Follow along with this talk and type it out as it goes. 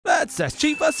Let's test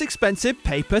cheap versus expensive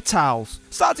paper towels.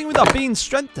 Starting with our bean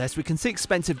strength test, we can see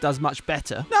expensive does much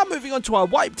better. Now moving on to our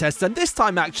wipe test, and this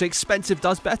time actually expensive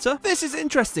does better. This is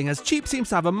interesting as cheap seems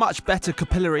to have a much better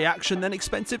capillary action than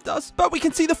expensive does. But we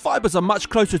can see the fibers are much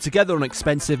closer together on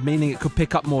expensive, meaning it could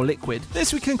pick up more liquid.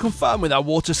 This we can confirm with our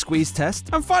water squeeze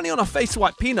test. And finally on our face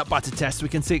wipe peanut butter test, we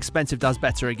can see expensive does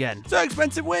better again. So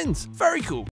expensive wins. Very cool.